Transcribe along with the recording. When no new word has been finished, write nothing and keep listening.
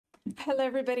Hello,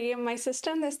 everybody. My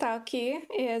system, the Style Key,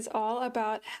 is all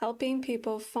about helping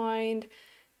people find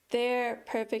their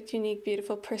perfect, unique,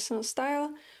 beautiful personal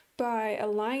style by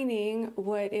aligning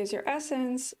what is your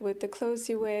essence with the clothes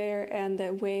you wear and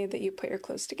the way that you put your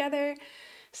clothes together.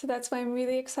 So that's why I'm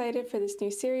really excited for this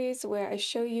new series where I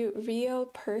show you real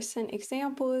person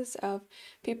examples of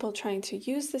people trying to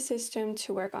use the system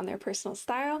to work on their personal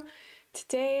style.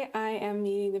 Today I am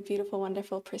meeting the beautiful,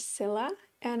 wonderful Priscilla,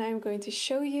 and I'm going to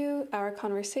show you our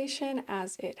conversation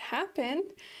as it happened.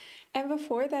 And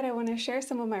before that, I want to share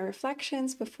some of my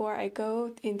reflections before I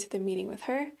go into the meeting with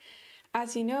her.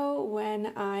 As you know,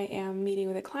 when I am meeting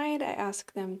with a client, I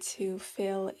ask them to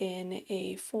fill in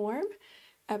a form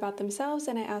about themselves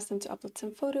and I ask them to upload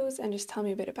some photos and just tell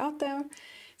me a bit about them.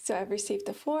 So I've received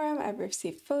the form, I've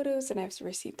received photos, and I've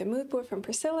received the mood board from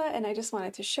Priscilla, and I just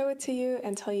wanted to show it to you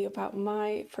and tell you about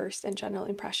my first and general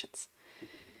impressions.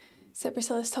 So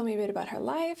Priscilla's told me a bit about her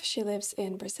life. She lives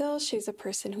in Brazil. She's a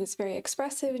person who's very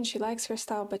expressive and she likes her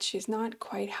style, but she's not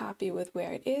quite happy with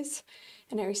where it is.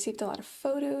 And I received a lot of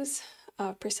photos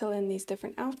of Priscilla in these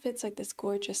different outfits, like this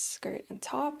gorgeous skirt and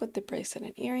top with the bracelet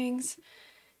and earrings.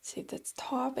 See this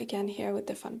top again here with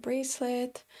the fun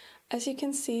bracelet. As you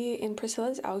can see in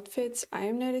Priscilla's outfits, I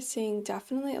am noticing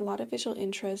definitely a lot of visual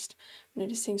interest. I'm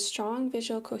noticing strong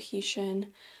visual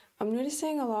cohesion. I'm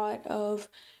noticing a lot of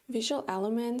visual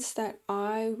elements that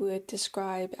I would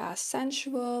describe as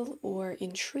sensual or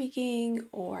intriguing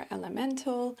or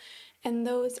elemental. And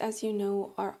those, as you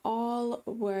know, are all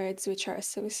words which are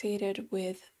associated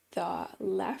with the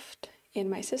left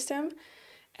in my system.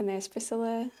 And there's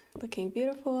Priscilla looking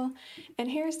beautiful.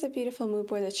 And here's the beautiful mood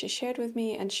board that she shared with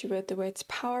me. And she wrote the words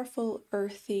powerful,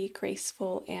 earthy,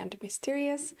 graceful, and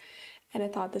mysterious. And I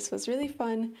thought this was really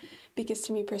fun because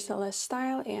to me, Priscilla's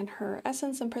style and her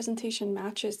essence and presentation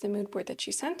matches the mood board that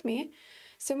she sent me.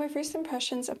 So my first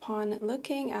impressions upon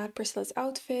looking at Priscilla's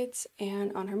outfits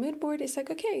and on her mood board is like,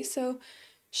 okay, so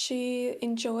she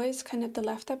enjoys kind of the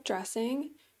left up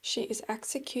dressing. She is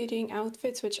executing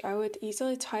outfits which I would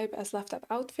easily type as left up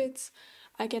outfits.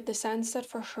 I get the sense that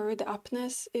for her the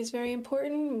upness is very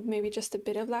important, maybe just a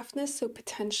bit of leftness, so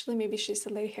potentially maybe she's a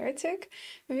late heretic,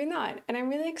 maybe not. And I'm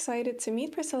really excited to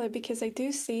meet Priscilla because I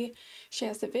do see she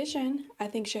has the vision. I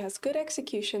think she has good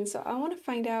execution, so I want to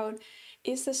find out,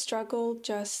 is the struggle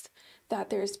just that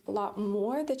there's a lot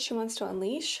more that she wants to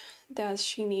unleash? Does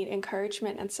she need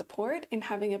encouragement and support in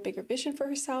having a bigger vision for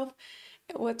herself?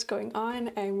 What's going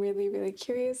on? I'm really, really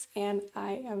curious, and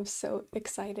I am so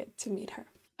excited to meet her.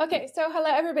 Okay, so hello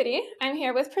everybody. I'm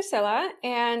here with Priscilla,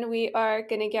 and we are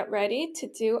going to get ready to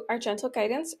do our gentle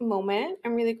guidance moment.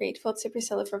 I'm really grateful to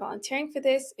Priscilla for volunteering for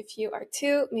this. If you are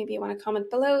too, maybe you want to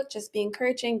comment below. Just be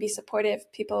encouraging, be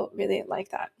supportive. People really like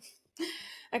that.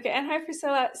 Okay, and hi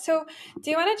Priscilla. So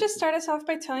do you want to just start us off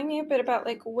by telling me a bit about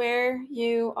like where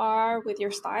you are with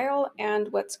your style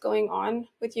and what's going on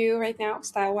with you right now,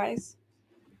 style-wise?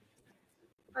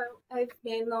 I've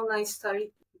been on a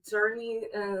study journey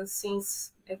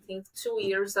since I think 2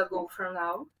 years ago from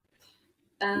now,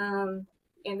 um,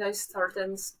 and I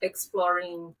started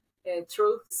exploring a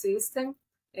truth system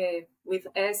with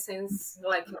essence,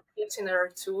 like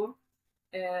Kitchener too.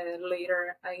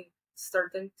 Later, I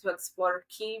started to explore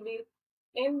Kiwi,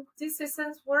 and these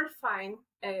systems were fine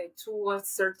to a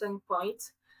certain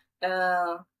point.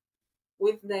 Uh,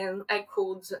 with them, I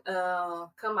could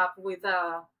come up with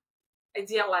a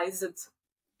idealized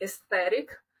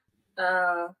aesthetic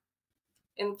uh,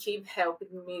 and keep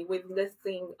helping me with the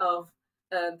thing of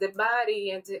the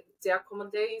body and the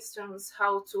accommodations,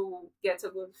 how to get a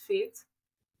good fit.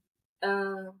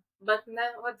 But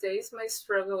nowadays, my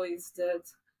struggle is that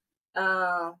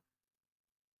uh,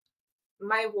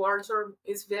 my wardrobe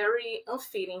is very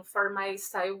unfitting for my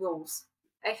style goals.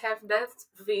 I have that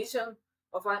vision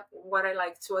of what I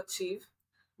like to achieve,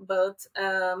 but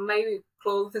my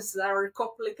clothes are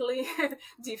completely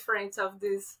different of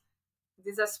this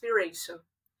aspiration.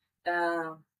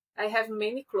 Uh, I have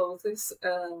many clothes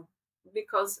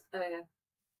because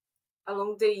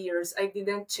along the years I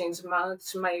didn't change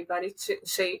much my body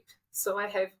shape, so I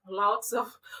have lots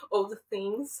of old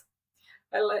things.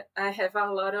 I have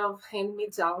a lot of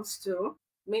hand-me-downs too.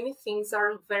 Many things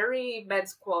are very bad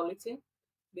quality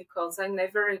because I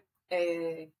never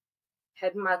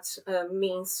had much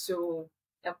means to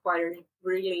acquire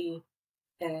really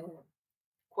uh,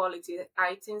 quality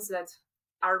items that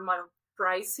are more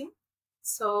pricey.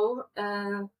 So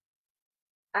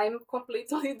I'm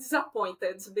completely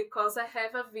disappointed because I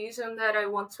have a vision that I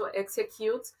want to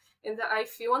execute and I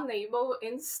feel unable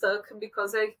and stuck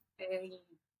because I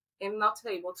am not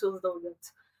able to do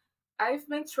that. I've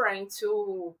been trying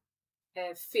to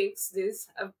fix this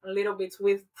a little bit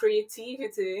with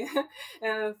creativity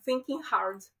and thinking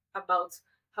hard about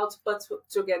how to put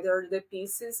together the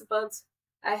pieces, but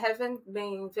I haven't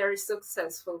been very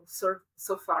successful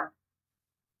so far.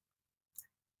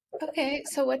 Okay,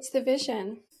 so what's the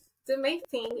vision? The main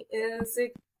thing is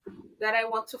that I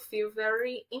want to feel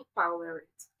very empowered.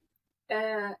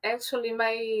 Actually,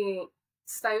 my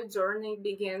style journey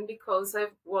began because I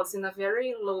was in a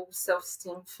very low self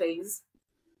esteem phase.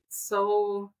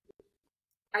 So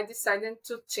I decided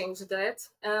to change that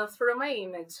through my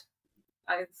image.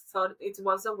 I thought it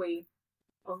was a way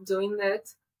of doing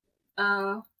that.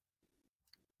 Uh,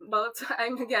 but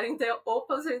I'm getting the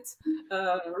opposite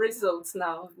results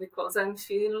now because I'm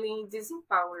feeling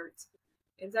disempowered.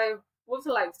 And I would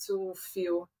like to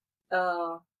feel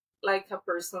uh, like a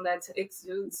person that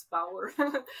exudes power.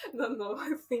 Don't know,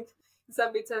 I think it's a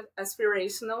bit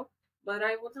aspirational, but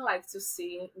I would like to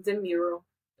see the mirror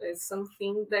as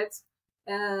something that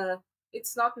uh,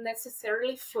 it's not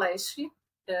necessarily flashy,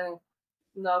 uh,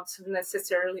 not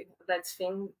necessarily that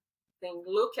thing.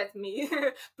 Look at me,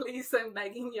 please. I'm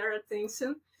begging your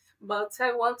attention. But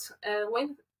I want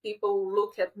when people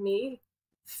look at me,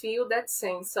 feel that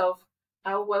sense of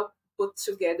a well put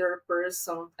together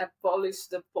person, a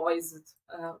polished, poised,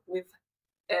 with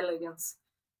elegance.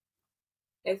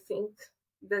 I think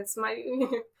that's my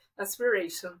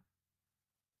aspiration.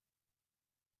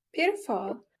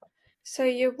 Beautiful. So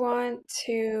you want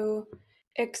to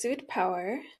exude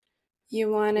power.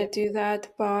 You want to Yeah. do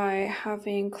that by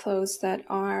having clothes that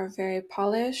are very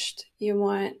polished. You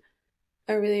want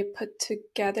a really put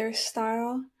together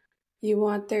style. You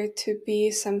want there to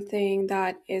be something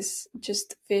that is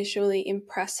just visually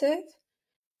impressive,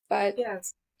 but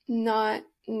Yes. not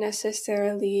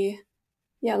necessarily,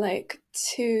 yeah, like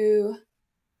too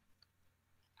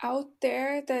out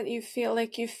there that you feel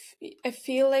like I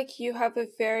feel like you have a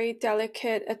very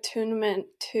delicate attunement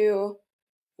to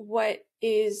what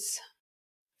is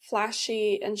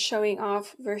flashy and showing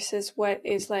off versus what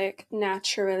is like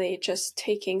naturally just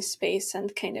taking space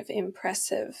and kind of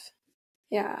impressive.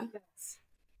 Yeah, Yes.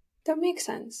 that makes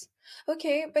sense.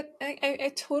 Okay, but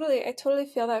I totally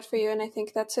feel that for you, and I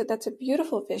think that's a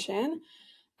beautiful vision.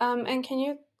 And can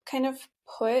you kind of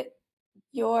put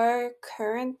your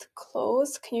current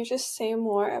clothes? Can you just say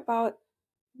more about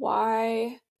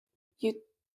why you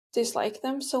dislike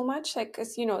them so much? Like,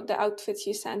 cause you know the outfits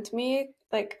you sent me.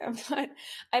 Like, I'm not.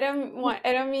 I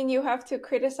don't mean you have to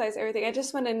criticize everything. I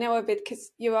just want to know a bit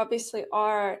because you obviously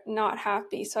are not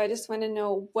happy. So I just want to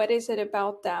know what is it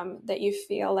about them that you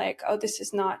feel like, oh, this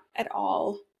is not at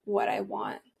all what I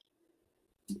want.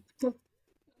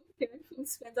 Okay, I can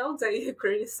spend all day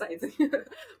criticizing.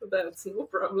 That's no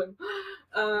problem.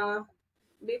 Uh,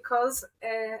 because,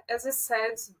 as I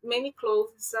said, many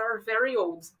clothes are very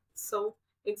old. So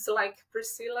it's like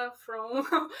Priscilla from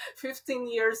 15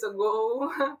 years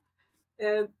ago.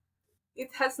 And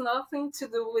it has nothing to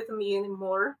do with me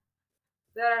anymore.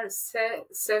 There are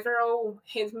several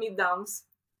hand me downs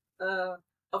uh,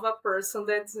 of a person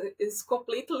that is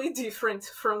completely different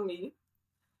from me.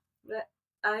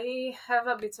 I have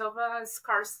a bit of a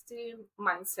scarcity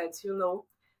mindset, you know.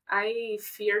 I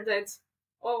fear that,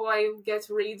 oh, I get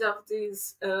rid of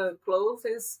these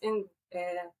clothes and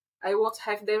I won't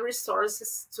have the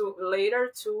resources to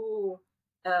later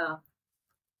uh,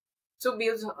 to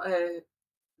build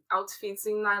outfits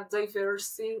in a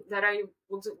diversity that I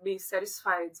would be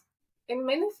satisfied. And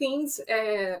many things,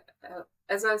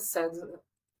 as I said,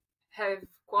 have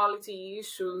quality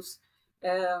issues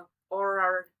or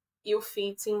are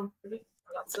ill-fitting.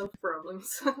 Lots of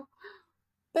problems.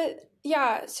 But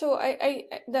yeah, so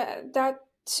that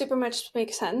super much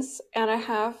makes sense, and I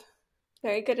have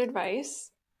very good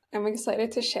advice. I'm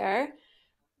excited to share.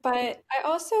 But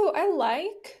I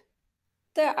like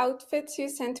the outfits you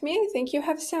sent me. I think you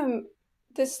have some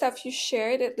the stuff you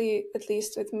shared at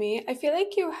least with me. I feel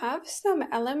like you have some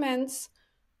elements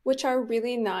which are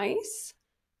really nice.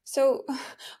 So,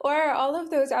 or are all of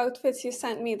those outfits you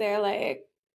sent me there like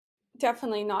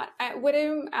definitely not? What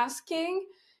I'm asking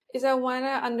is I want to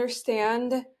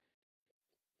understand,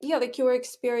 yeah, like your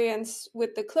experience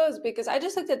with the clothes because I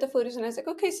just looked at the photos and I was like,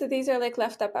 okay, so these are like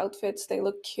left up outfits. They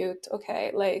look cute.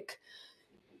 Okay, like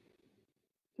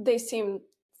they seem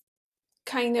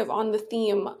kind of on the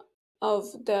theme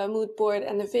of the mood board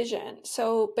and the vision.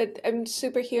 So, but I'm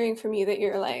super hearing from you that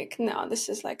you're like, no, this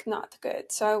is like not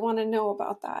good. So I want to know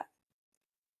about that.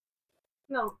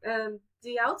 No,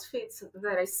 the outfits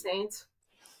that I sent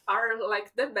are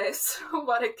like the best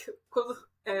what I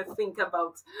could think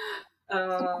about.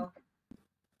 Uh,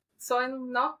 so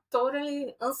I'm not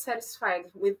totally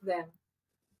unsatisfied with them,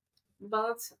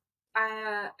 but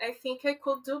I think I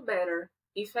could do better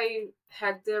if I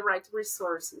had the right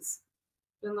resources,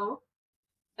 you know?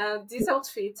 This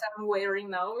outfit I'm wearing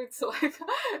now, it's like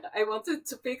I wanted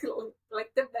to pick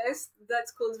like the best that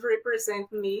could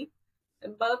represent me,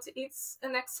 but it's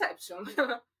an exception.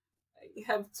 I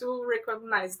have to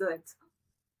recognize that.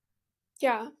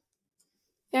 Yeah.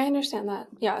 Yeah, I understand that.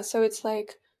 Yeah, so it's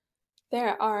like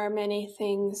there are many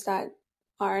things that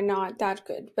are not that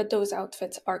good, but those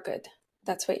outfits are good.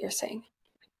 That's what you're saying.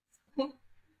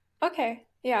 Okay.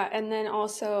 Yeah, and then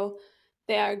also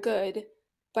they are good,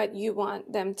 but you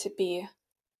want them to be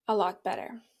a lot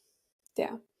better.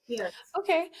 Yeah. Yes.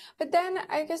 Okay. But then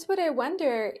I guess what I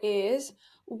wonder is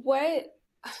what,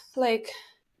 like,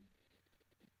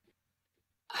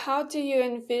 how do you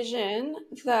envision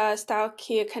the style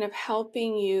key kind of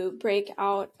helping you break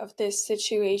out of this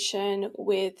situation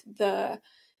with the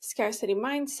scarcity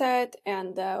mindset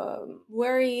and the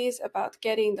worries about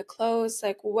getting the clothes?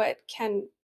 Like, what can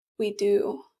we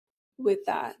do with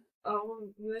that?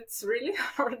 It's really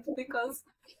hard because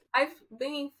I've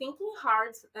been thinking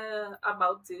hard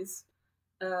about this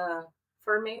uh,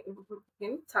 for many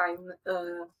time,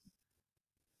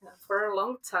 for a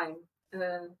long time.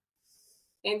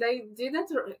 And I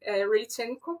didn't reach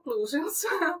any conclusions.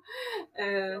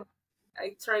 I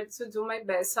tried to do my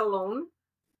best alone,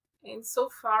 and so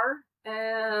far,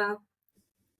 I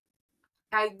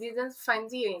didn't find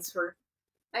the answer.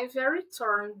 I'm very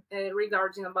torn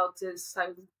regarding about the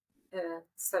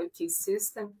psyche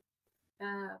system,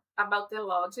 about the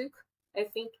logic. I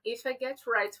think if I get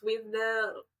right with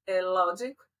the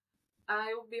logic,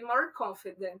 I will be more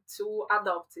confident to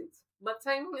adopt it. But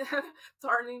I'm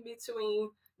turning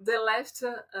between the left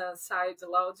side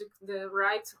logic, the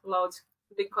right logic,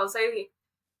 because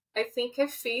I think I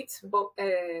fit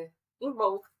in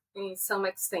both in some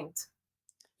extent.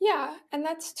 Yeah, and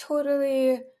that's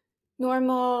totally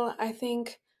normal. I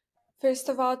think, first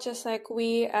of all, just like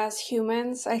we as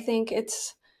humans, I think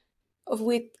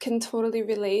we can totally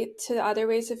relate to the other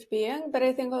ways of being, but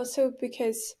I think also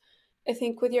because I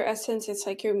think with your essence, it's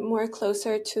like you're more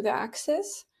closer to the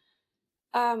axis.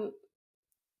 Um,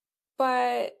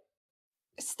 but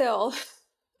still,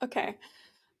 okay.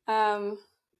 Um,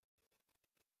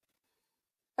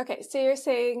 okay, so you're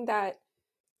saying that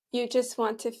you just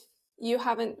want to, you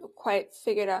haven't quite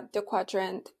figured out the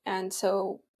quadrant, and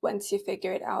so once you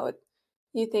figure it out,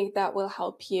 you think that will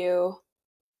help you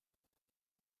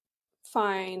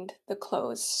find the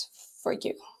clothes for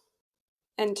you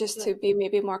and just Yeah. to be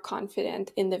maybe more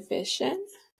confident in the vision.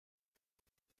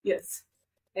 Yes.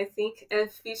 I think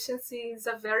efficiency is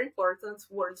a very important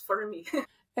word for me.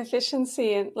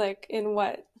 Efficiency in like in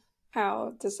what?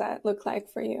 How does that look like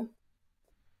for you?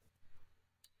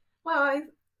 Well, I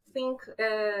think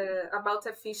about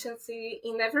efficiency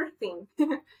in everything,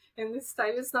 and this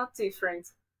style is not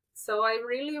different. So I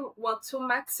really want to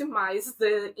maximize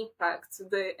the impact,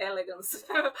 the elegance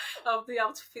of the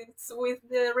outfits with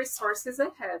the resources I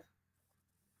have.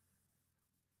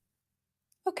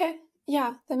 Okay.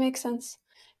 Yeah, that makes sense.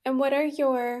 And what are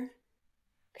your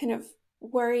kind of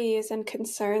worries and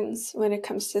concerns when it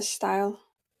comes to style?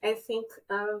 I think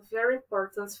a very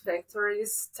important factor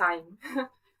is time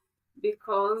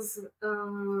because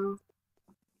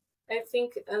I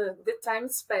think the time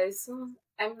space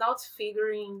I'm not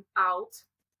figuring out.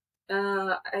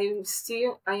 I am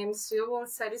still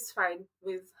unsatisfied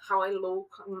with how I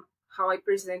look, how I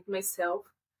present myself,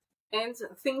 and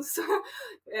things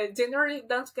generally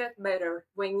don't get better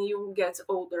when you get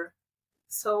older.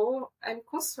 So I'm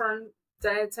concerned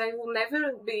that I will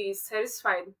never be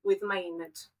satisfied with my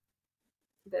image.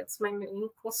 That's my main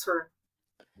concern.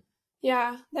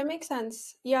 Yeah, that makes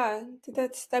sense. Yeah,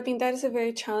 I mean, that is a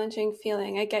very challenging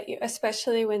feeling. I get you,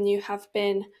 especially when you have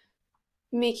been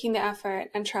making the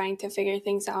effort and trying to figure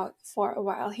things out for a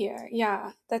while here.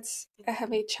 Yeah, that's a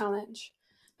heavy challenge.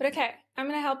 But okay, I'm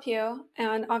going to help you.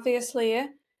 And obviously,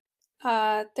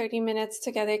 30 minutes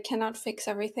together cannot fix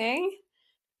everything,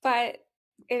 but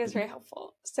it is very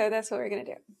helpful. So that's what we're going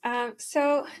to do.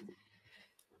 So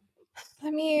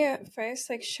let me first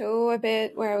like show a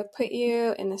bit where I would put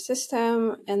you in the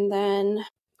system, and then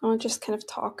I'll just kind of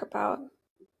talk about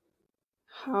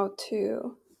how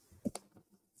to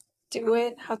do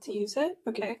it, how to use it.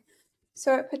 Okay.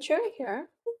 So I put you right here.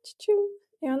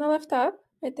 You're on the left up,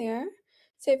 right there.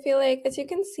 So I feel like, as you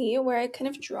can see, where I kind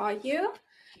of draw you.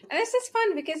 And this is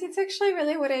fun because it's actually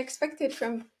really what I expected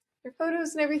from your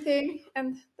photos and everything.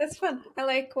 And that's fun. I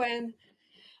like when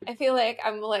I feel like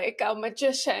I'm like a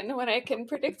magician when I can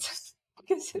predict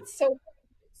because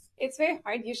it's very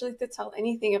hard usually to tell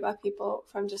anything about people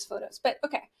from just photos. But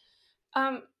okay.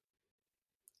 Um,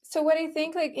 So what I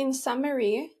think, like in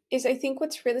summary, is I think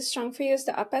what's really strong for you is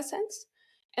the up essence.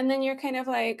 And then you're kind of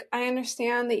like, I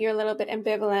understand that you're a little bit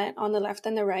ambivalent on the left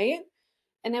and the right.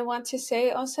 And I want to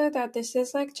say also that this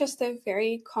is like just a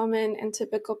very common and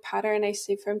typical pattern I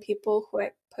see from people who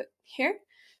I put here.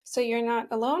 So you're not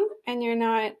alone and you're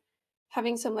not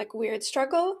having some like weird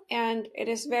struggle, and it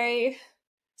is very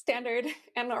standard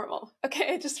and normal.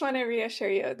 Okay, I just want to reassure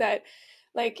you that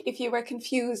like if you were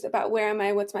confused about where am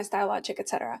I, what's my style logic,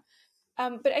 etc.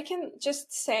 But I can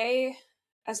just say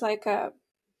as like a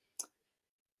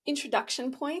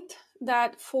introduction point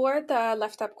that for the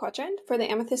left up quadrant, for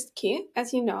the amethyst key,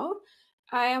 as you know,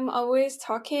 I am always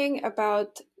talking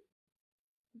about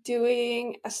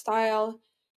doing a style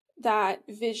that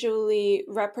visually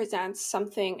represents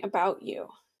something about you,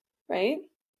 right?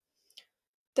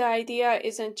 The idea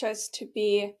isn't just to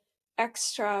be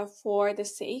extra for the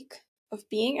sake of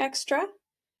being extra.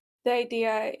 The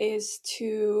idea is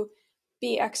to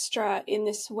be extra in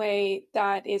this way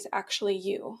that is actually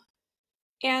you.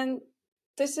 And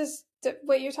this is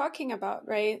what you're talking about,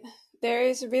 right? There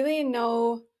is really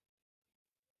no,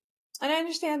 and I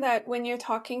understand that when you're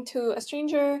talking to a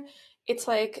stranger, it's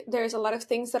like there's a lot of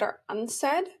things that are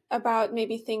unsaid about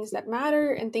maybe things that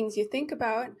matter and things you think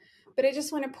about. But I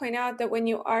just want to point out that when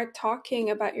you are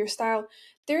talking about your style,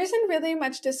 there isn't really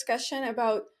much discussion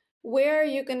about where are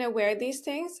you going to wear these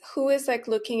things, who is like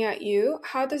looking at you,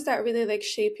 how does that really like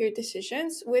shape your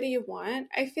decisions, what do you want.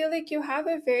 I feel like you have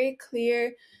a very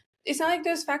clear, it's not like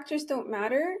those factors don't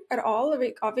matter at all.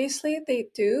 Like obviously they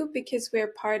do because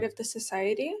we're part of the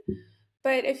society,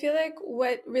 but I feel like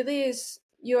what really is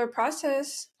your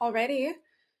process already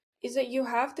is that you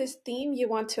have this theme you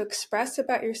want to express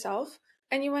about yourself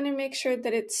and you want to make sure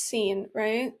that it's seen,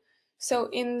 right? So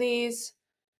in these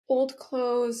old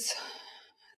clothes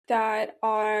that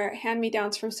are hand me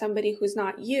downs from somebody who's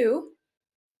not you,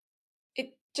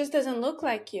 it just doesn't look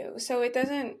like you. So it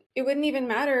wouldn't even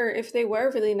matter if they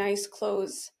were really nice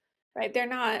clothes, right? They're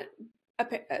not,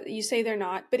 you say they're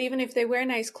not, but even if they wear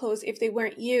nice clothes, if they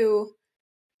weren't you,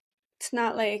 it's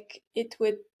not like it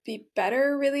would be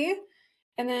better really.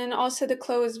 And then also the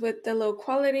clothes with the low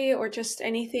quality or just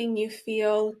anything you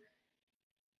feel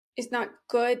is not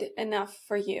good enough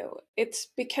for you. It's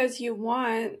because you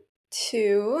want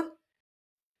to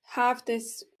have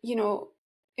this,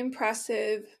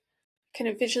 impressive, kind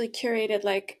of visually curated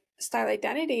like style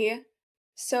identity.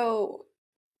 So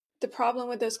the problem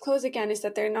with those clothes again is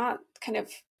that they're not kind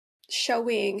of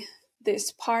showing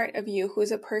this part of you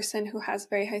who's a person who has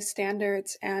very high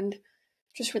standards and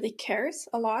just really cares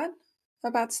a lot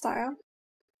about style.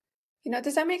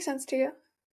 Does that make sense to you?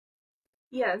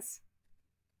 Yes,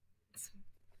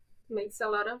 makes a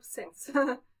lot of sense.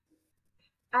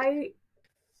 I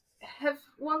have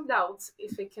one doubt,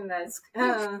 if I can ask.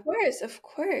 Yeah, of course, of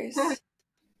course.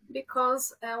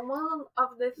 Because one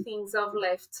of the things I've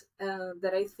left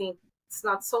that I think it's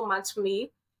not so much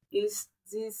me is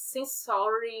this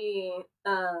sensory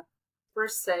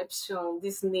perception,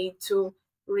 this need to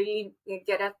really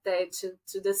get attached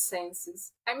to the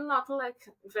senses. I'm not like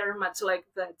very much like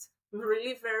that. I'm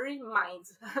really very mind,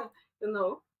 you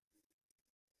know.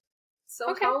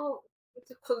 So Okay. how it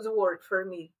could work for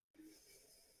me?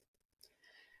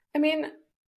 I mean,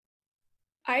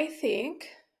 I think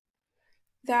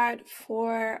that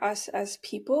for us as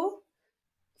people,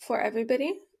 for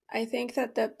everybody, I think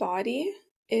that the body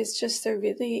is just a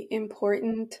really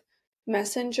important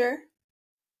messenger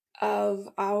of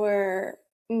our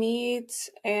needs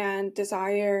and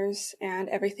desires and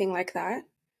everything like that.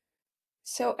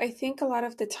 So I think a lot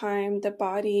of the time the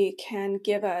body can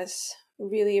give us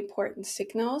really important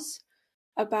signals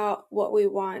about what we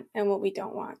want and what we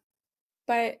don't want.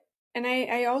 But, and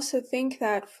I also think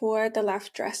that for the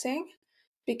left dressing,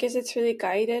 because it's really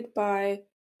guided by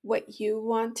what you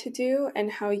want to do and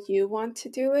how you want to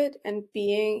do it and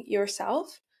being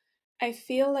yourself, I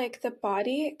feel like the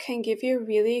body can give you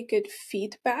really good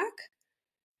feedback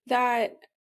that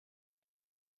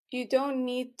you don't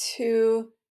need to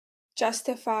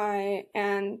justify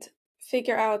and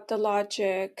figure out the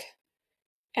logic.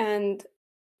 And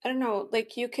I don't know,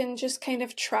 like you can just kind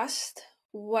of trust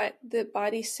what the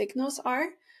body signals are.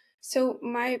 So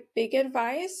my big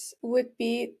advice would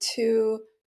be to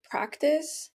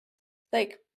practice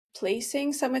like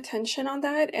placing some attention on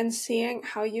that and seeing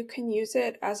how you can use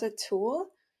it as a tool.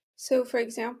 So for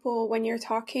example, when you're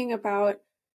talking about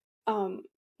um,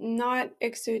 not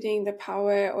exuding the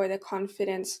power or the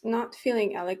confidence, not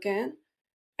feeling elegant,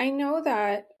 I know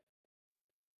that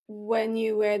when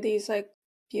you wear these like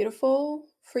beautiful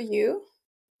for you,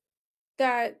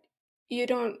 that you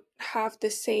don't have the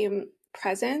same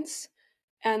presence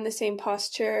and the same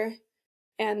posture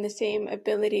and the same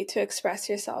ability to express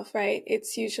yourself, right?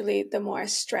 It's usually the more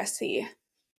stressy,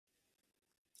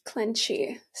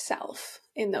 clenchy self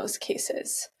in those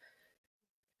cases.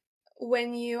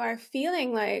 When you are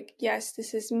feeling like, yes,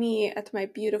 this is me at my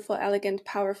beautiful, elegant,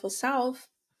 powerful self,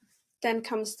 then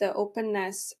comes the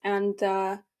openness and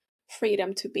the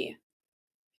freedom to be.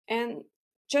 And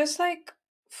just like,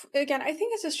 again, I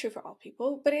think this is true for all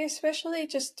people, but I especially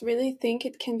just really think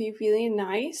it can be really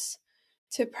nice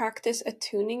to practice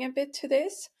attuning a bit to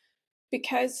this,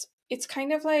 because it's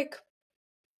kind of like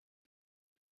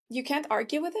you can't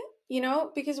argue with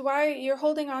it, because why you're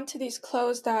holding on to these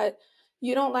clothes that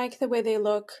you don't like the way they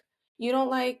look, you don't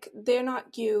like, they're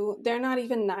not you, they're not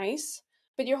even nice,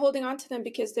 but you're holding on to them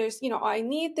because there's, I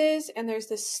need this, and there's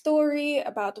this story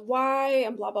about why,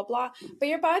 and blah, blah, blah. But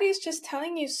your body is just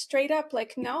telling you straight up,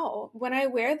 like, no, when I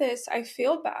wear this, I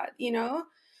feel bad.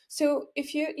 So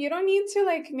if you don't need to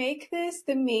like make this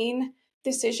the main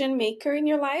decision maker in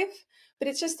your life, but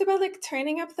it's just about like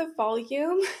turning up the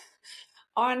volume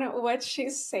on what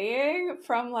she's saying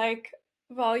from like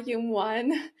volume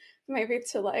one, maybe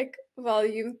to like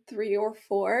volume 3 or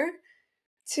 4,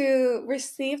 to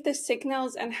receive the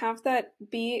signals and have that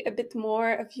be a bit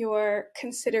more of your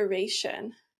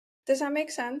consideration. Does that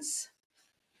make sense?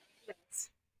 Yes.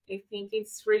 I think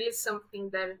it's really something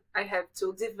that I have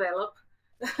to develop,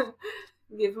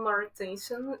 give more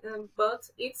attention, but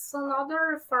it's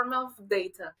another form of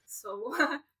data. So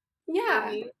for Yeah.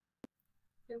 me, it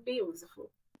can be useful.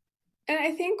 And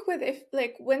I think with, if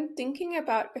like when thinking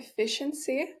about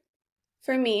efficiency,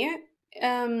 for me,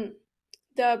 um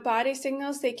the body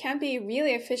signals, they can be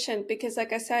really efficient because,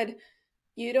 like I said,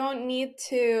 you don't need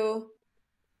to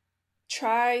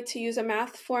try to use a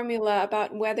math formula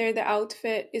about whether the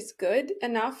outfit is good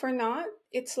enough or not.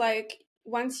 It's like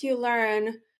once you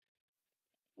learn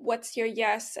what's your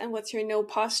yes and what's your no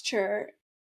posture,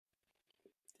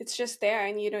 it's just there,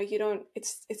 and you don't,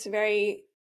 it's very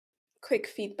quick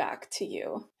feedback to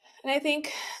you. And I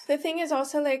think the thing is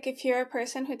also, like, if you're a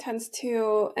person who tends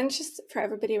to, and just for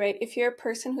everybody, right, if you're a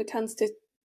person who tends to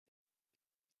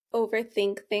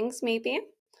overthink things, maybe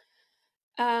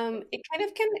it kind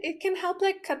of can help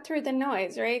like cut through the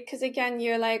noise, right? Because again,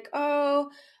 you're like,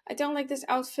 oh, I don't like this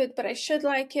outfit, but I should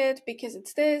like it because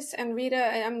it's this, and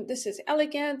Rita, this is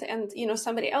elegant, and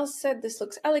somebody else said this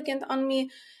looks elegant on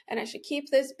me and I should keep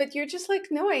this, but you're just like,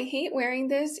 no, I hate wearing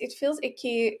this, it feels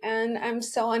icky and I'm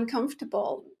so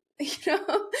uncomfortable.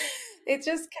 It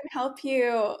just can help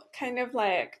you kind of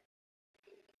like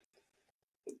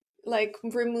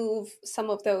remove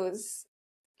some of those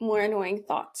more annoying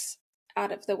thoughts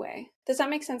out of the way. Does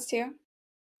that make sense to you?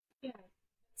 Yeah,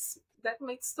 that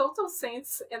makes total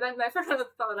sense, and I never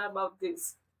thought about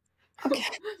this. Okay.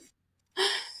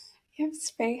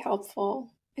 It's very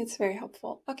helpful. It's very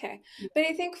helpful. Okay. But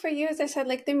I think for you, as I said,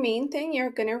 like the main thing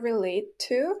you're going to relate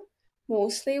to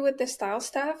mostly with the style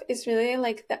stuff is really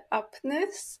like the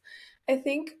upness. I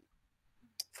think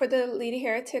for the Lady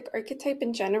Heretic archetype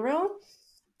in general,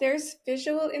 there's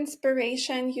visual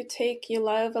inspiration you take, you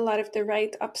love a lot of the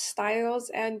right up styles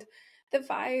and the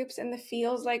vibes and the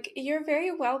feels. Like you're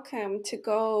very welcome to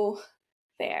go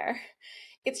there.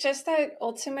 It's just that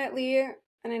ultimately,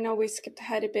 and I know we skipped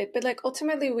ahead a bit, but like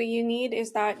ultimately what you need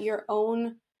is that your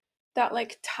own, that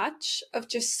like touch of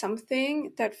just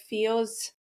something that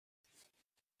feels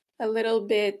a little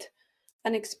bit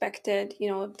unexpected,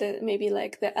 the maybe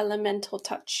like the elemental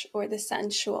touch or the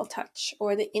sensual touch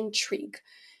or the intrigue,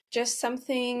 just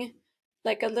something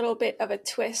like a little bit of a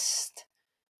twist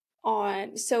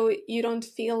on, so you don't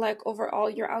feel like overall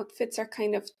your outfits are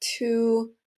kind of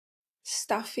too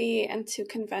stuffy and too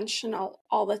conventional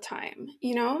all the time.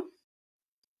 Yes.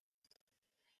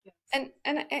 And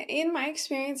in my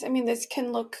experience, I mean, this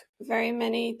can look very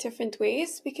many different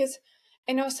ways because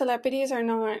I know celebrities are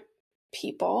not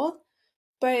people,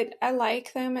 but I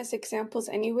like them as examples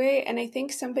anyway. And I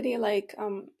think somebody like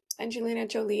Angelina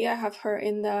Jolie, I have her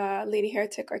in the Lady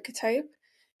Heretic archetype.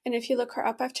 And if you look her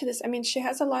up after this, I mean, she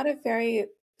has a lot of very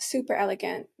super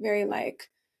elegant, very like,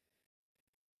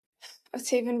 I'd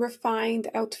say even refined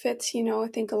outfits. I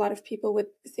think a lot of people would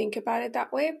think about it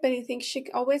that way, but I think she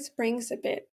always brings a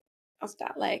bit of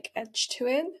that like edge to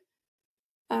it.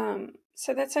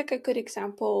 So that's like a good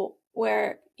example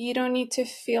where you don't need to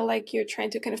feel like you're trying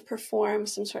to kind of perform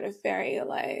some sort of very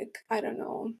like, I don't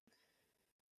know,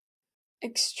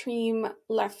 extreme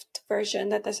left version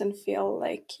that doesn't feel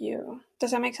like you.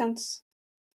 Does that make sense?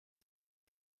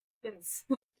 Yes.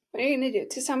 What are you gonna do?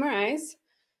 To summarize,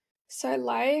 so I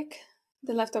like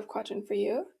the left up quadrant for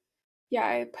you. Yeah,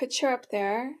 I put you up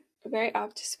there, very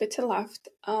up, just a bit to the left.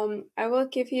 I will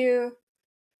give you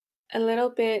a little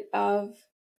bit of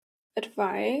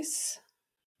advice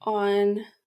on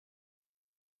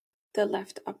the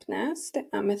left upness, the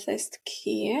amethyst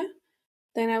key.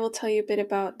 Then I will tell you a bit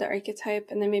about the archetype,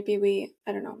 and then maybe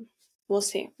I don't know, we'll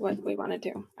see what we want to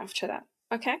do after that.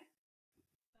 Okay?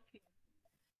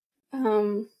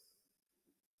 Um,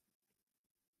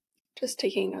 just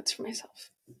taking notes for myself.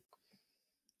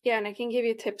 Yeah, and I can give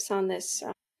you tips on this,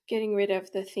 getting rid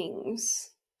of the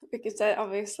things, because that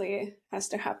obviously has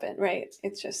to happen, right?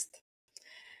 It's just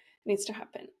needs to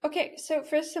happen. Okay, so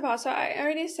first of all, so I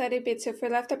already said a bit. So for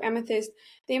left up amethyst,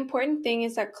 the important thing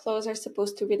is that clothes are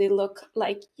supposed to really look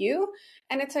like you.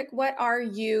 And it's like, what are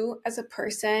you as a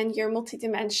person? You're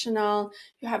multidimensional,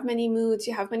 you have many moods,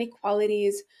 you have many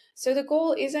qualities. So the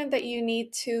goal isn't that you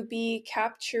need to be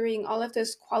capturing all of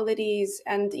those qualities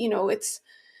and it's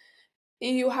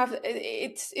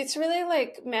really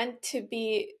like meant to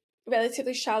be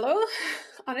relatively shallow,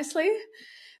 honestly,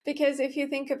 because if you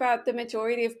think about the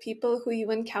majority of people who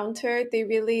you encounter, they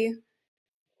really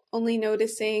only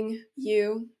noticing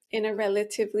you in a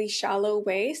relatively shallow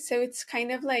way. So it's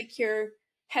kind of like your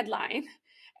headline.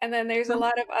 And then there's a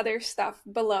lot of other stuff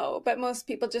below, but most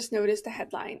people just notice the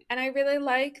headline. And I really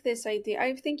like this idea.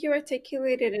 I think you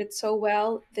articulated it so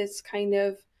well, this kind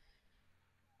of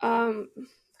um,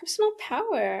 personal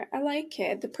power. I like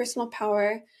it, the personal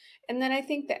power. And then I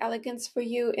think the elegance for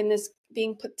you in this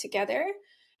being put together.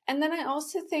 And then I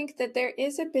also think that there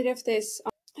is a bit of this,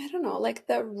 I don't know, like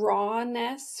the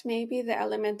rawness, maybe the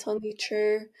elemental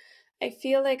nature. I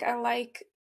feel like I like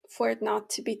for it not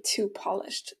to be too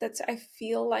polished. I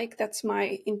feel like that's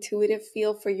my intuitive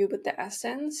feel for you with the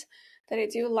essence, that I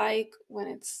do like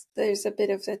when there's a bit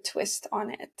of a twist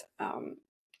on it.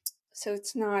 So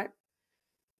it's not,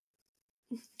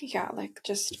 yeah, like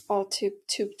just all too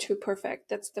perfect.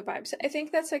 That's the vibes. I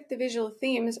think that's like the visual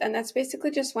themes, and that's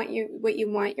basically just what you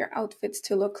want your outfits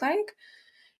to look like.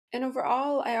 And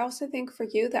overall, I also think for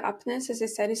you, the upness, as I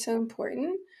said, is so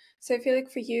important. So I feel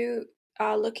like for you,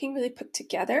 looking really put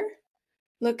together,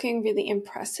 looking really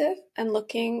impressive, and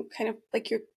looking kind of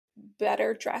like you're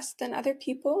better dressed than other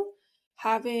people,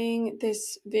 having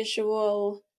this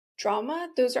visual drama,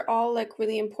 those are all like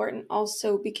really important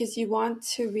also, because you want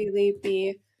to really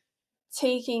be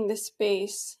taking the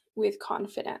space with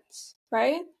confidence,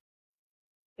 right?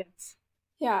 Yes.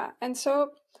 Yeah. And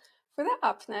so for the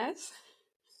upness,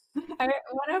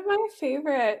 one of my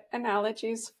favorite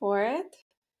analogies for it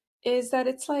is that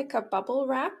it's like a bubble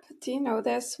wrap. Do you know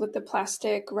this with the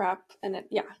plastic wrap? And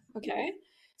yeah, okay.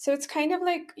 So it's kind of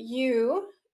like you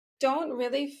don't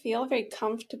really feel very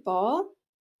comfortable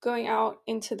going out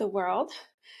into the world.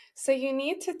 So you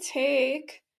need to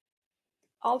take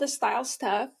all the style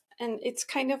stuff, and it's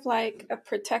kind of like a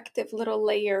protective little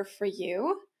layer for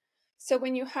you. So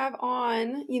when you have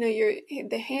on, your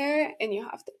the hair and you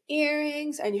have the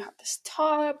earrings and you have this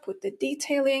top with the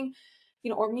detailing,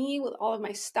 or me with all of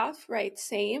my stuff, right?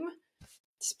 Same.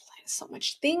 Just so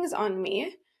much things on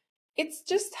me. It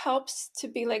just helps to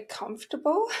be like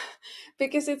comfortable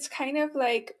because it's kind of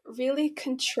like really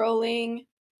controlling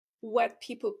what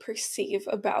people perceive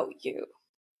about you.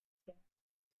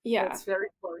 Yeah. That's very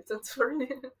important for me.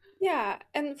 Yeah,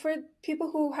 and for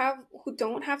people who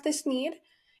don't have this need,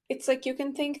 it's like you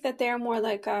can think that they're more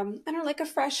like I don't know, like a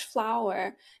fresh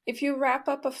flower. If you wrap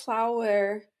up a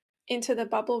flower into the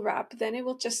bubble wrap, then it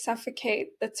will just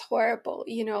suffocate. That's horrible.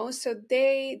 So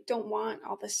they don't want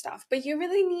all this stuff, but you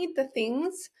really need the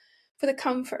things for the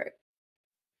comfort.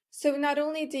 So not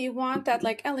only do you want that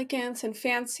like elegance and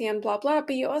fancy and blah blah,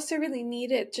 but you also really need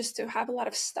it just to have a lot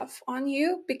of stuff on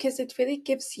you, because it really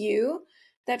gives you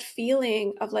that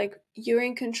feeling of like you're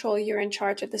in control, you're in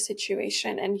charge of the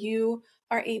situation, and you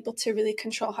are able to really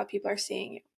control how people are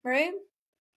seeing you, right?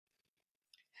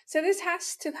 So this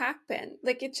has to happen.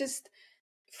 Like it just,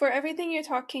 for everything you're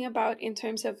talking about in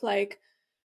terms of like,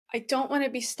 I don't want to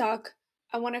be stuck.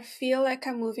 I want to feel like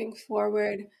I'm moving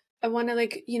forward. I want to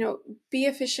like, be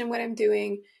efficient what I'm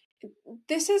doing.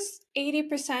 This is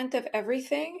 80% of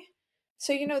everything.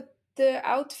 So, the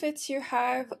outfits you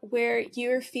have where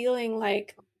you're feeling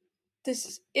like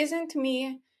this isn't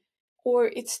me,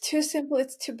 or it's too simple,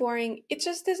 it's too boring, it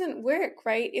just doesn't work,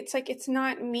 right? It's like it's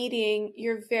not meeting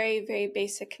your very, very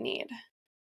basic need.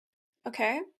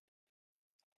 Okay?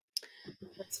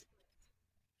 That's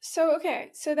So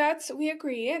we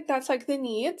agree, that's like the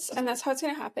needs, and that's how it's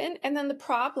going to happen. And then the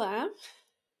problem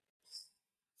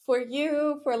for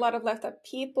you, for a lot of left up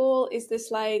people, is this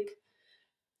like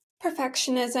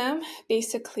perfectionism,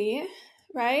 basically,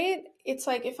 right? It's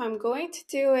like if I'm going to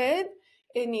do it,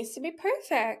 it needs to be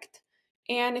perfect.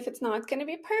 And if it's not going to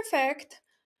be perfect,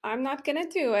 I'm not gonna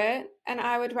do it, and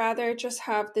I would rather just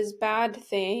have this bad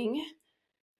thing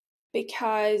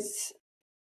because,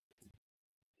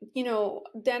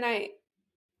 then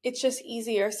it's just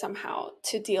easier somehow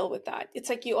to deal with that. It's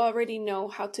like you already know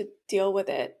how to deal with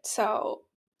it. So,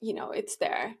 it's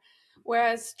there.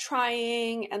 Whereas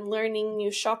trying and learning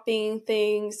new shopping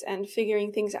things and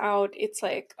figuring things out, it's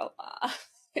like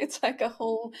it's like a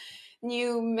whole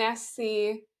new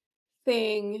messy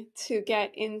thing to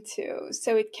get into.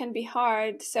 So it can be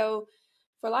hard. So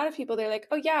for a lot of people, they're like,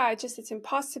 oh yeah, it's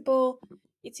impossible.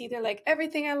 It's either like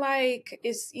everything I like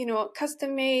is,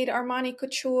 custom made Armani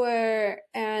couture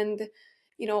and,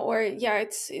 or yeah,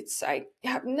 I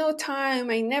have no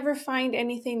time. I never find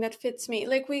anything that fits me.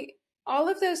 Like all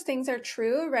of those things are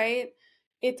true, right?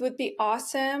 It would be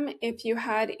awesome if you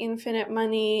had infinite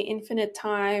money, infinite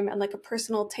time, and like a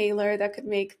personal tailor that could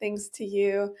make things to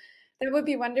you. That would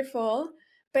be wonderful.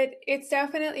 But it's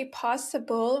definitely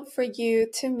possible for you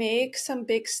to make some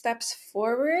big steps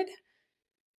forward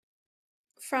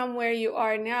from where you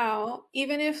are now,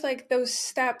 even if like those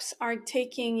steps aren't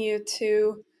taking you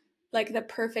to like the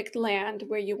perfect land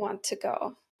where you want to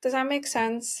go. Does that make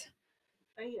sense?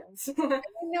 Yes. I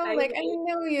know, I like, I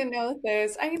know you know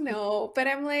this. I know, but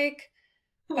I'm like,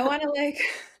 I want to like,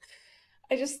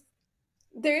 I just,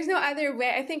 there's no other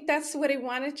way. I think that's what I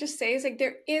want to just say is like,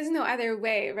 there is no other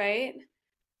way, right?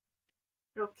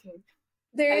 okay.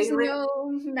 There's I re- no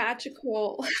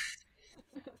magical,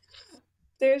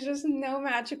 there's just no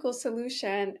magical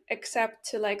solution except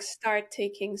to like start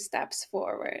taking steps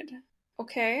forward.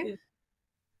 Okay?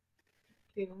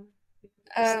 yeah, yeah,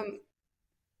 I understand. Um,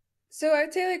 so I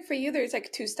would say like for you, there's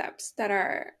like two steps that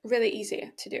are really easy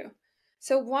to do.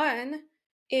 So one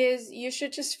is you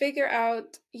should just figure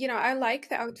out, I like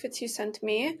the outfits you sent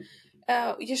me.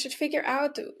 You should figure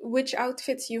out which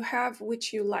outfits you have,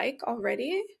 which you like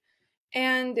already.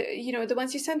 And, the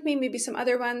ones you sent me, maybe some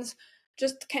other ones,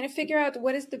 just kind of figure out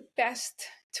what is the best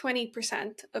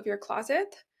 20% of your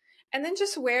closet. And then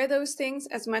just wear those things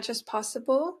as much as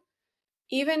possible,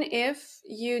 even if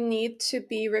you need to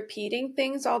be repeating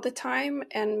things all the time.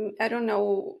 And I don't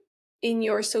know in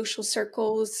your social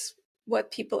circles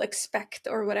what people expect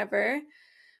or whatever.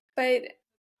 But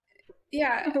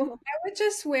yeah, I would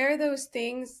just wear those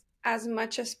things as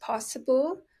much as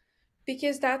possible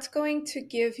because that's going to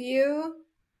give you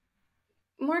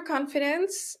more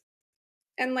confidence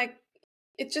and like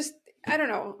it just I don't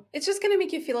know, it's just going to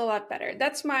make you feel a lot better.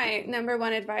 That's my number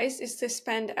one advice is to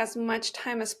spend as much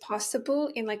time as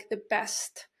possible in like the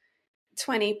best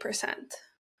 20%.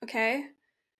 Okay?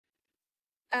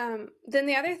 Then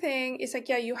the other thing is like,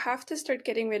 yeah, you have to start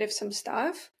getting rid of some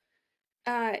stuff.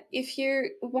 If you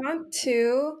want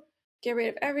to get rid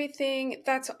of everything,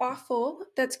 that's awful.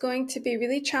 That's going to be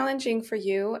really challenging for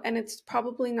you, and it's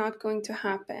probably not going to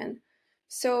happen.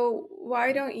 So,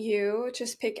 why don't you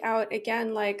just pick out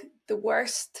again, like the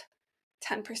worst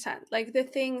 10%, like the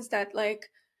things that like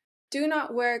do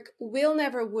not work, will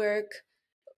never work,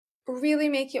 really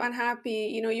make you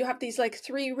unhappy. You have these like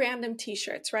three random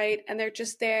t-shirts, right? And they're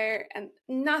just there and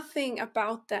nothing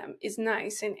about them is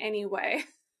nice in any way.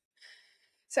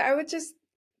 So I would just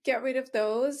get rid of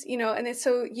those, and it's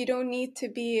so you don't need to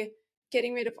be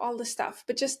getting rid of all the stuff,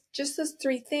 but just those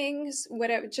three things,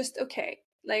 whatever, just okay.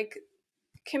 Like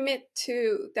commit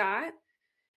to that.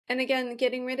 And again,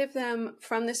 getting rid of them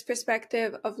from this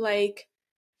perspective of like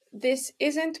this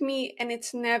isn't me and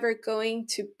it's never going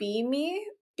to be me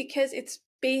because it's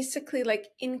basically like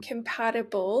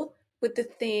incompatible with the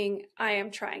thing I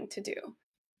am trying to do.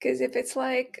 Because if it's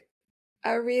like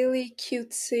a really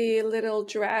cutesy little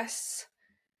dress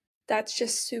that's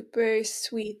just super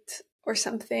sweet or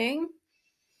something.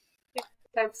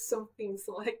 Have some things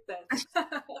like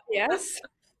that. Yes.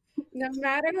 No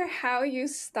matter how you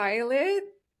style it,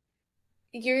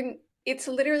 you're it's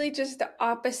literally just the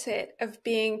opposite of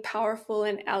being powerful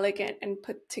and elegant and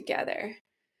put together.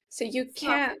 So you It's not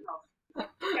can't enough.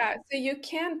 Yeah, so you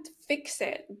can't fix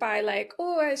it by like,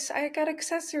 oh, I got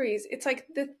accessories. It's like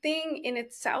the thing in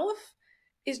itself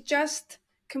is just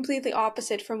completely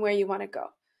opposite from where you want to go.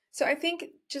 So I think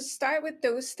just start with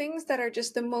those things that are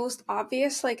just the most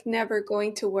obvious, like never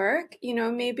going to work.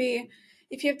 Maybe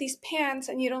if you have these pants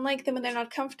and you don't like them and they're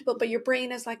not comfortable, but your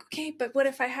brain is like, okay, but what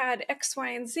if I had X, Y,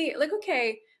 and Z? Like,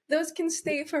 okay, those can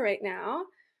stay for right now,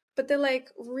 but they're like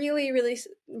really, really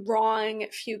wrong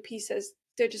few pieces,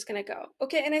 they're just gonna go.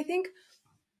 Okay, and I think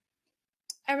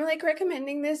I'm like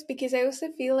recommending this because I also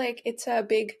feel like it's a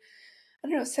big, I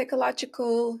don't know,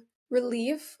 psychological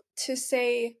relief to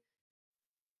say,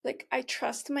 like, I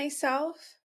trust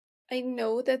myself. I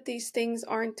know that these things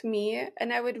aren't me,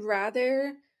 and I would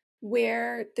rather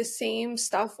wear the same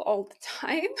stuff all the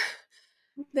time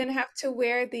than have to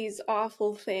wear these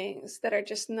awful things that are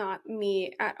just not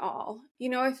me at all. You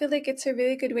know, I feel like it's a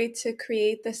really good way to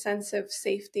create the sense of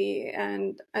safety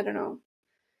and I don't know,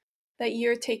 that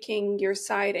you're taking your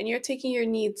side and you're taking your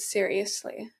needs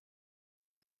seriously.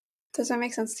 Does that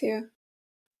make sense to you?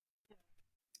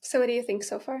 So, what do you think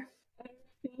so far? I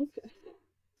think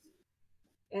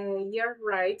you're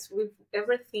right with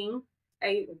everything.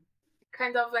 I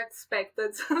kind of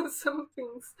expected some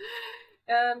things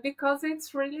because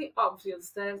it's really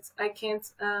obvious that I can't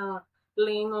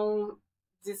lean on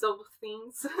these old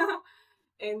things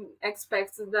and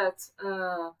expect that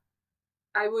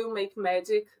I will make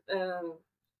magic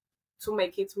to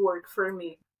make it work for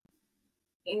me.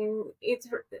 And it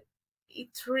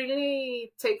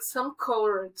really takes some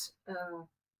courage.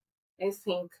 I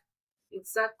think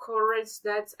it's a courage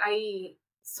that I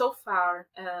so far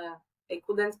I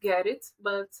couldn't get it,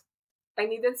 but I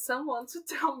needed someone to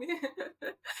tell me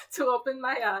to open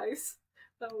my eyes.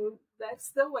 So that's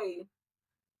the way.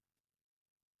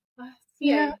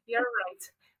 Yeah, Yeah, you're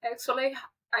right. Actually,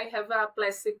 I have a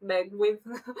plastic bag with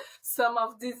some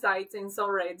of these items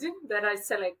already that I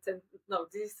selected. No,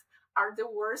 these are the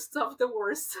worst of the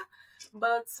worst.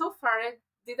 But so far, I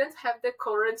didn't have the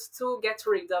courage to get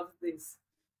rid of this.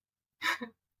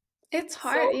 it's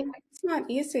hard. So Yeah, it's not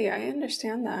easy. I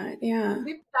understand that. Yeah.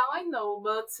 deep down, I know,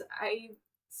 but I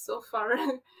so far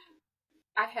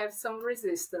I have some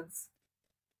resistance.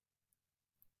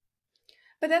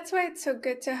 But that's why it's so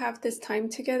good to have this time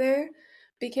together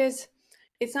because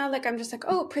it's not like I'm just like,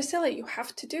 oh, Priscilla, you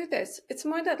have to do this. It's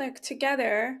more that like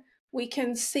together we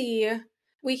can see,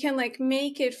 we can like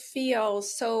make it feel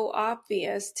so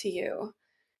obvious to you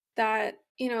that,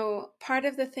 you know, part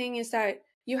of the thing is that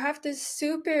you have this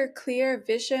super clear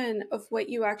vision of what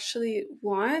you actually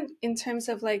want in terms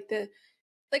of like the,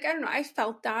 like, I don't know, I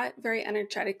felt that very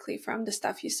energetically from the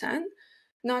stuff you sent,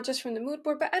 not just from the mood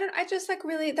board, but I just like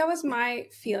really, that was my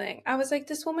feeling. I was like,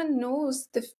 this woman knows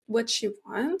what she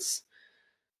wants.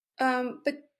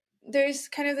 But there's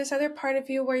kind of this other part of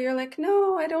you where you're like,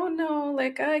 no, I don't know,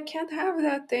 like I can't have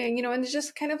that thing, you know, and it's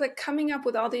just kind of like coming up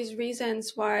with all these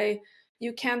reasons why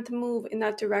you can't move in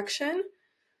that direction.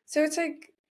 So it's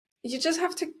like you just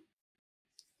have to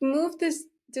move these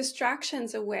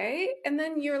distractions away and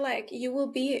then you're like you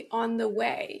will be on the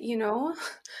way, you know.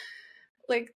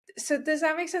 Like, so does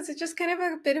that make sense? It's just kind of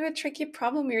a bit of a tricky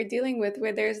problem you're dealing with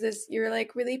where there's this, you're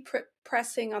like really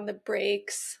pressing on the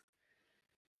brakes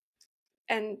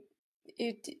and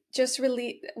you just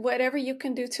really whatever you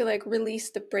can do to like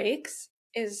release the brakes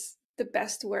is the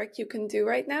best work you can do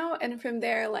right now, and from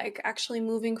there like actually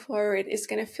moving forward is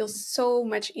going to feel so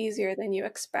much easier than you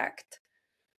expect.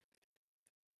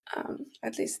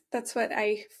 At least that's what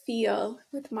I feel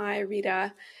with my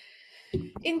Rita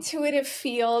intuitive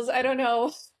feels. I don't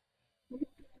know.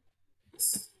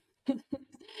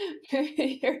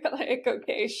 You're like,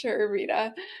 okay, sure,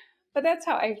 Rita. But that's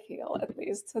how I feel at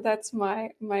least. So that's my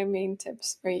main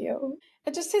tips for you.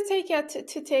 And just to take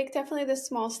to take definitely the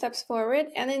small steps forward.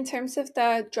 And in terms of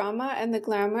the drama and the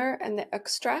glamour and the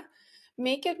extra,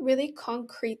 make it really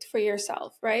concrete for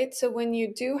yourself, right? So when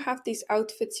you do have these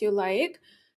outfits you like,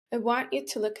 I want you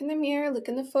to look in the mirror, look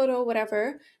in the photo,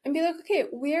 whatever, and be like, okay,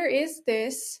 where is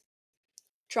this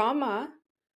drama?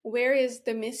 Where is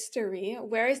the mystery?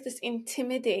 Where is this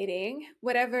intimidating?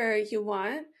 Whatever you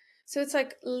want. So it's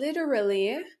like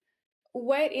literally,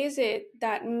 what is it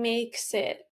that makes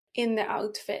it in the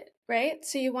outfit, right?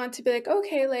 So you want to be like,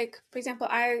 okay, like for example,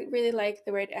 I really like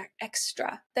the word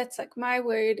extra. That's like my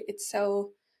word. It's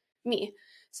so me.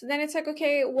 So then it's like,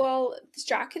 okay, well, this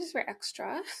jacket is very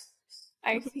extra.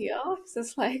 I feel this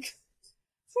is like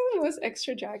it's the most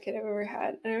extra jacket I've ever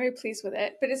had, and I'm very pleased with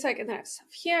it. But it's like, and then I have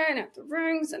stuff here, and I have the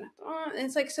rings, and, and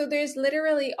it's like, so there's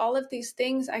literally all of these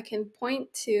things I can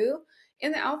point to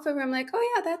in the outfit where I'm like,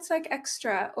 oh yeah, that's like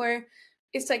extra. Or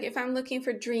it's like if I'm looking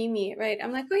for dreamy, right?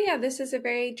 I'm like, oh yeah, this is a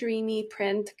very dreamy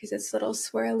print because it's little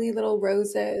swirly little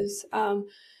roses.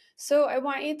 So I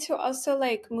want you to also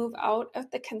like move out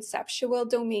of the conceptual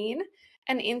domain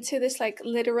and into this like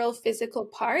literal physical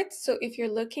part. So if you're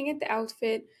looking at the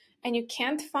outfit and you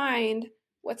can't find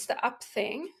what's the up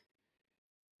thing,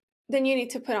 then you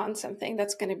need to put on something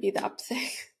that's going to be the up thing.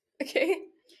 Okay?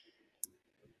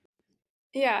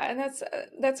 Yeah, and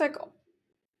that's like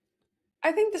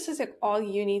I think this is like all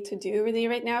you need to do really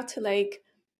right now to like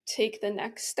take the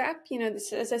next step. You know,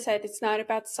 this as I said, it's not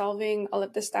about solving all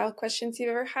of the style questions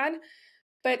you've ever had,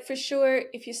 but for sure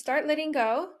if you start letting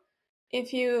go,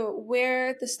 if you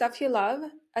wear the stuff you love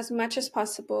as much as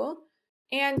possible,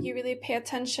 and you really pay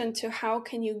attention to how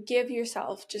can you give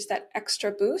yourself just that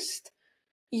extra boost,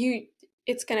 you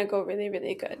it's gonna go really,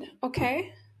 really good.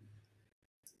 Okay?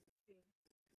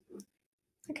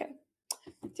 Okay.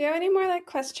 Do you have any more like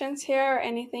questions here or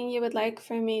anything you would like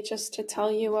for me just to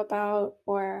tell you about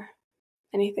or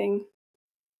anything?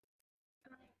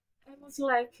 I would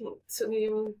like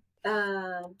to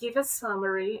give a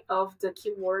summary of the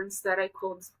keywords that I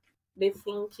could be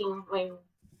thinking when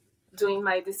doing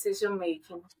my decision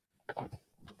making.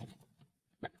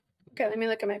 Okay, let me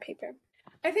look at my paper.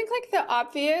 I think like the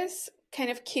obvious kind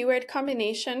of keyword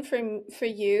combination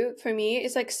for me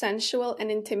is like sensual and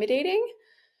intimidating.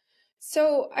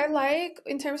 So I like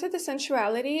in terms of the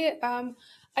sensuality,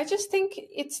 I just think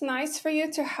it's nice for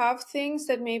you to have things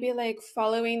that maybe like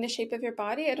following the shape of your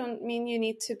body. I don't mean you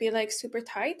need to be like super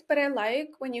tight, but I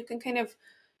like when you can kind of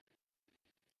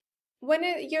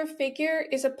your figure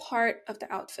is a part of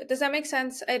the outfit. Does that make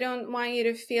sense? I don't want you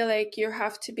to feel like you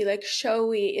have to be like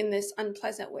showy in this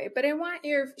unpleasant way, but I want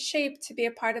your shape to be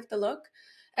a part of the look.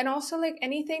 And also like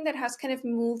anything that has kind of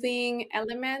moving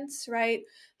elements, right?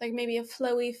 Like maybe a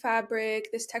flowy fabric,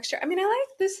 this texture. I mean, I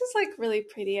like this is like really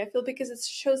pretty. I feel because it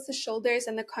shows the shoulders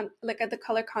and like the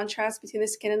color contrast between the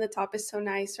skin and the top is so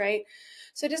nice, right?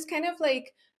 So just kind of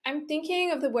like I'm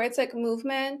thinking of the words like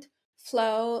movement,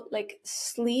 flow, like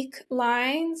sleek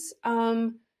lines.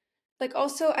 Like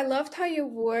also I loved how you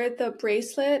wore the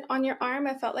bracelet on your arm.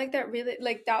 I felt like that really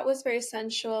like that was very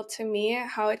sensual to me,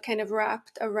 how it kind of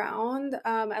wrapped around.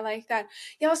 I like that.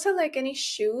 You also like any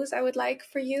shoes I would like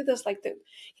for you, those like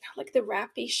like the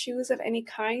wrappy shoes of any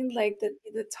kind, like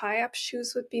the tie-up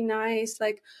shoes would be nice.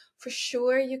 Like for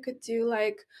sure you could do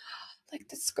like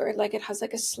the skirt, like it has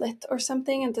like a slit or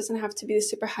something and doesn't have to be the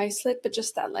super high slit, but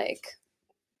just that like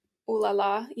ooh la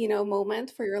la, moment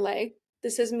for your leg.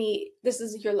 This is me. This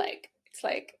is your leg. It's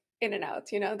like in and out,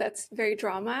 that's very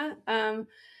drama. I'm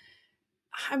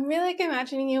really like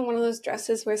imagining you in one of those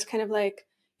dresses where it's kind of like,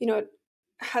 it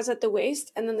has at the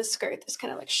waist and then the skirt is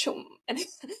kind of like shum and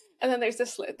and then there's the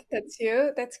slit. That's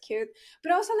you. That's cute.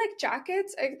 But also like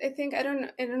jackets, I think I don't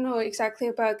know exactly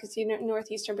about because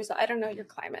northeastern Brazil. I don't know your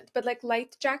climate, but like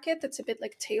light jacket that's a bit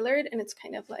like tailored and it's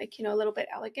kind of like, a little bit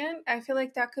elegant. I feel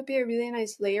like that could be a really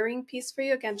nice layering piece for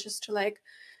you again, just to like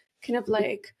kind of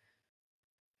like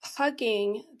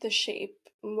hugging the shape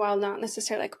while not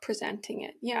necessarily like presenting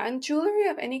it. Yeah, and jewelry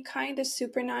of any kind is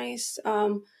super nice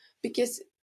because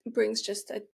it brings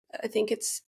just I think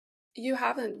you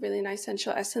have a really nice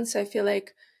sensual essence. So I feel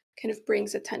like kind of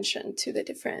brings attention to the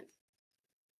different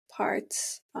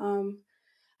parts.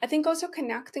 I think also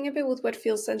connecting a bit with what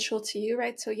feels sensual to you,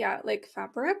 right? So yeah, like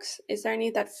fabrics. Is there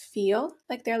any that feel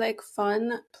like they're like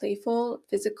fun, playful,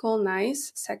 physical,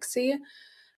 nice, sexy?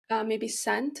 Maybe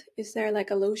scent. Is there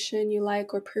like a lotion you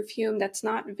like or perfume that's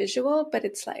not visual, but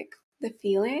it's like the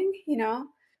feeling,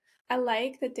 I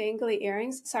like the dangly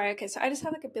earrings. Sorry, okay, so I just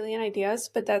have like a billion ideas,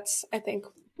 but that's, I think,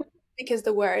 because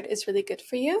the word is really good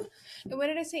for you. And what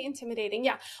did I say? Intimidating.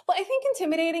 Yeah. Well, I think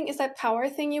intimidating is that power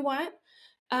thing you want.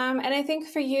 And I think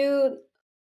for you,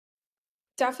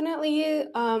 definitely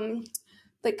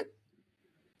like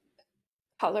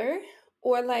color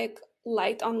or like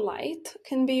light on light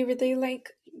can be really like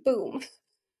boom.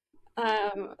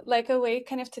 Like a way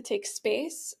kind of to take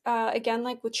space. Again,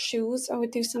 like with shoes, I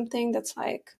would do something that's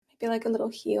like maybe like a little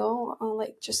heel,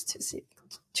 like just to see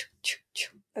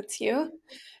that's you.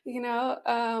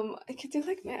 I could do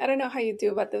like I don't know how you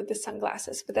do about the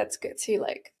sunglasses, but that's good. So you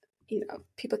like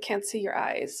people can't see your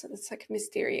eyes. So it's like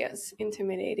mysterious,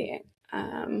 intimidating.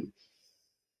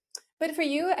 But for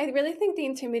you, I really think the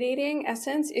intimidating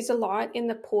essence is a lot in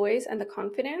the poise and the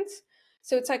confidence.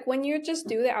 So it's like when you just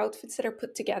do the outfits that are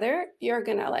put together, you're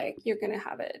gonna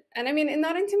have it. And I mean, and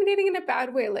not intimidating in a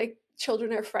bad way, like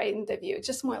children are frightened of you,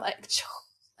 just more like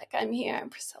I'm here, I'm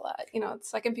Priscilla.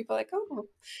 It's like and people are like, oh,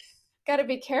 gotta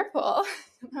be careful.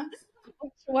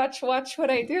 Watch what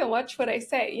I do, watch what I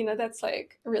say. That's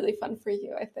like really fun for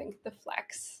you, I think. The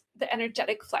flex, the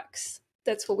energetic flex.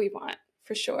 That's what we want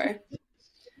for sure.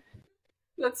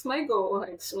 That's my goal,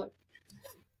 actually.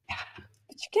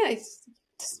 But you guys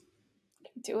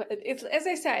do it. It's as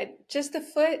I said, just the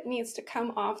foot needs to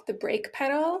come off the brake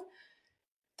pedal.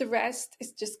 The rest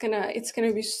is just it's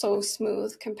gonna be so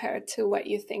smooth compared to what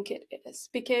you think it is.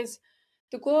 Because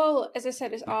the goal, as I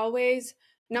said, is always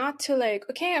not to like,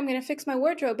 okay, I'm gonna fix my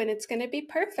wardrobe and it's gonna be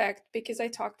perfect because I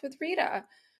talked with Rita.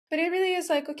 But it really is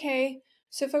like, okay,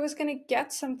 so if I was gonna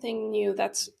get something new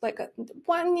that's like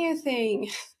one new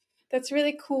thing that's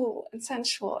really cool and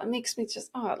sensual, it makes me just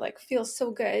like feel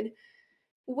so good.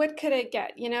 What could I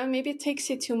get? Maybe it takes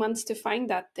you 2 months to find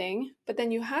that thing, but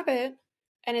then you have it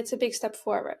and it's a big step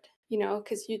forward. you know,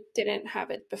 because you didn't have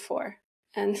it before.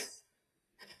 And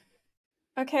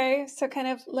okay, so kind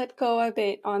of let go a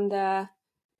bit on the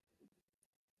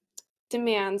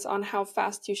demands on how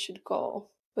fast you should go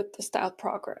with the style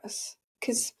progress.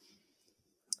 Because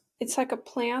it's like a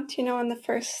plant, you know, in the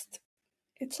first,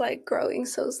 it's like growing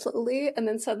so slowly, and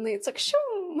then suddenly it's like,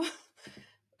 shoom!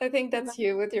 I think that's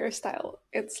you with your style.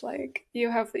 It's like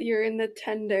you're in the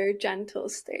tender, gentle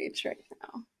stage right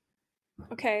now.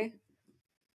 Okay.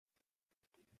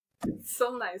 It's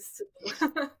so nice to,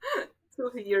 to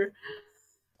hear.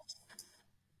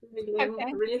 Really, I'm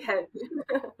Okay. really happy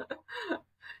with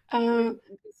Um,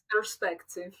 this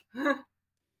perspective.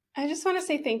 I just want to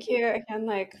say thank you again,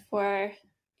 like for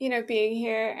being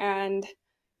here and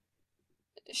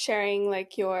sharing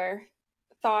like your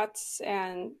thoughts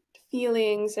and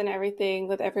feelings and everything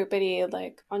with everybody,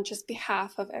 like on just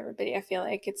behalf of everybody. I feel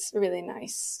like it's really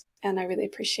nice, and I really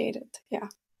appreciate it. Yeah.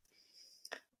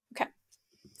 Okay.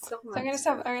 So So I'm gonna much.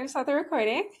 stop. I'm gonna stop the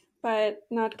recording, but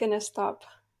not gonna stop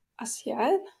us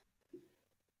yet.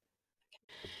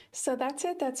 So that's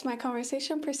it. That's my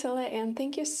conversation, Priscilla, and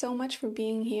thank you so much for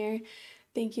being here.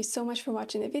 Thank you so much for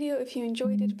watching the video. If you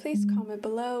enjoyed it, please comment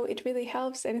below. It really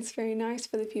helps, and it's very nice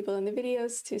for the people in the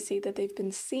videos to see that they've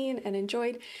been seen and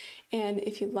enjoyed. And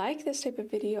if you like this type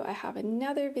of video, I have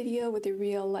another video with a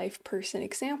real life person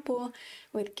example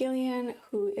with Gillian,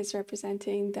 who is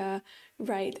representing the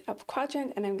right up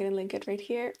quadrant, and I'm going to link it right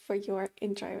here for your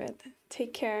enjoyment.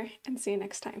 Take care and see you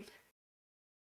next time.